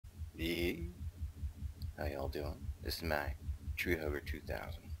How y'all doing? This is my Tree Hugger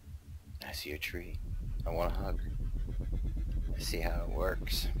 2000. I see a tree. I want to hug. I see how it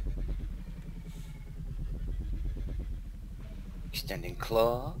works. Extending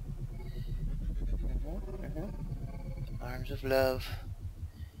claw. Arms of love.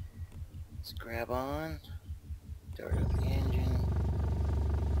 Let's grab on. Start up the engine.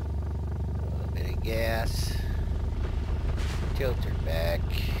 A little bit of gas. Tilt her back.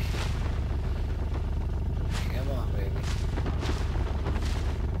 Come on, baby.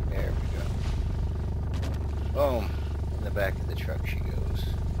 There we go. Boom. In the back of the truck she goes.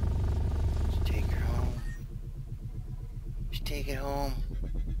 Just take her home. Just take it home.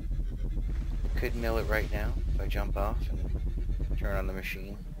 Could mill it right now if I jump off and turn on the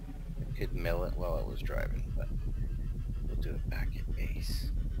machine. I could mill it while I was driving, but we'll do it back at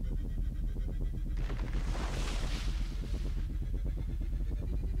base.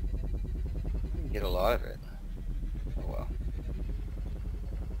 Get a lot of it. Oh well.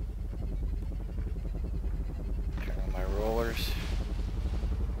 Turn on my rollers.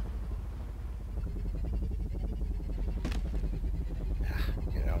 I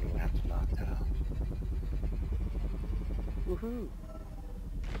don't even have to knock that off. Woohoo!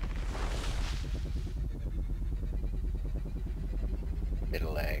 Bit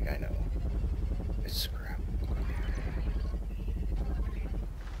of lag, I know. It's scrap.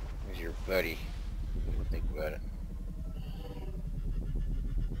 There's your buddy. Think about it.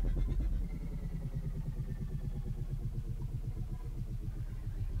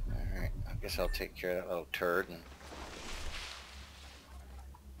 Alright, I guess I'll take care of that little turd and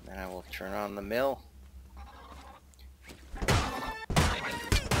then I will turn on the mill.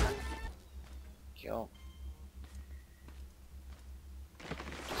 Kill.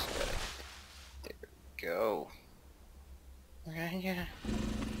 Just gotta, there we go. Right, yeah.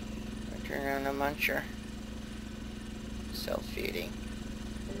 I turn on the muncher. Self-feeding.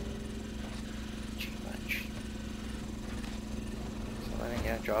 Too much. So then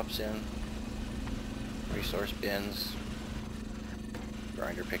yeah, drops in. Resource bins.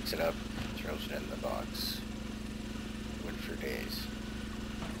 Grinder picks it up, throws it in the box. Wood for days.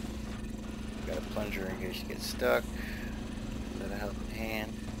 Got a plunger in case you get stuck. Let a helping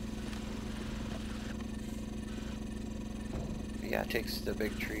hand. But yeah, it takes the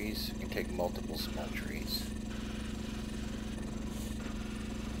big trees. You can take multiple small trees.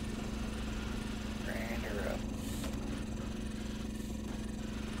 Grinder up.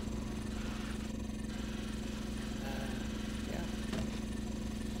 Yeah.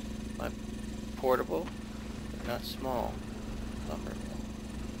 But portable, but not small. Lumber.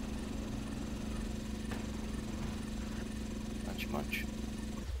 Much.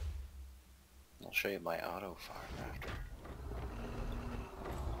 I'll show you my auto farm after.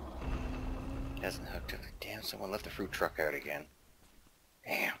 It hasn't hooked up. Damn, someone left the fruit truck out again.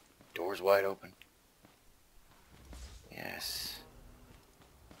 Damn, door's wide open. Yes.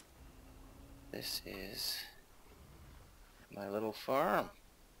 This is my little farm.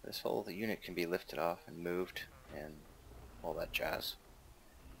 This whole unit can be lifted off and moved and all that jazz.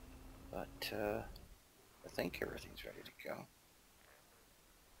 But I think everything's ready to go.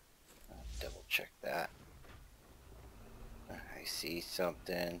 Double check that. I see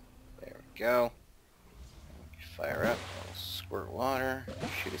something. There we go. Fire up. I'll squirt water.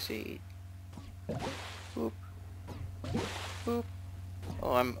 Shoot a seed. Boop. Boop.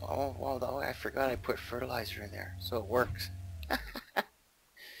 Oh, well, I forgot I put fertilizer in there, so it works.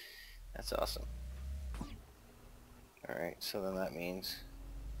 That's awesome. Alright, so then that means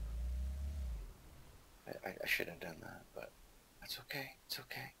I should have done that, but that's okay. It's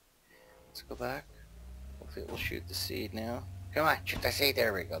okay. Let's go back. Hopefully it will shoot the seed now. Come on, shoot the seed.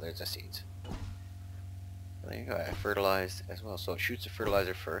 There we go. There's the seeds. There you go. I fertilized as well. So it shoots the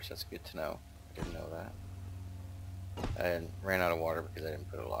fertilizer first. That's good to know. I didn't know that. I ran out of water because I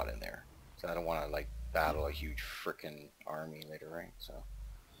didn't put a lot in there. So I don't want to like battle a huge frickin' army later, right? So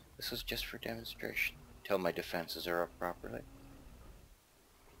this was just for demonstration. Until my defenses are up properly.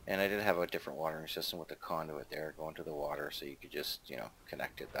 And I did have a different watering system with the conduit there going to the water, so you could just, you know,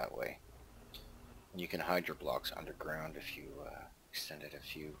 connect it that way. And you can hide your blocks underground if you extended a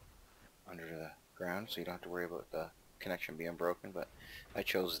few under the ground, so you don't have to worry about the connection being broken. But I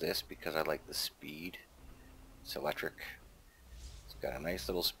chose this because I like the speed. It's electric. It's got a nice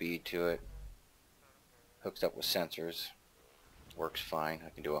little speed to it. Hooks up with sensors. Works fine.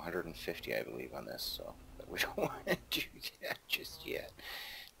 I can do 150, I believe, on this, so but we don't want to do that just yet.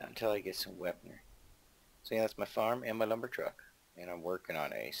 Not until I get some weaponry. So yeah, that's my farm and my lumber truck. And I'm working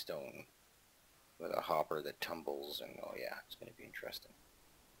on a stone with a hopper that tumbles, and oh yeah, it's going to be interesting.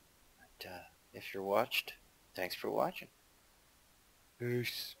 But If you're watched, thanks for watching.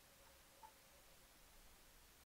 Peace.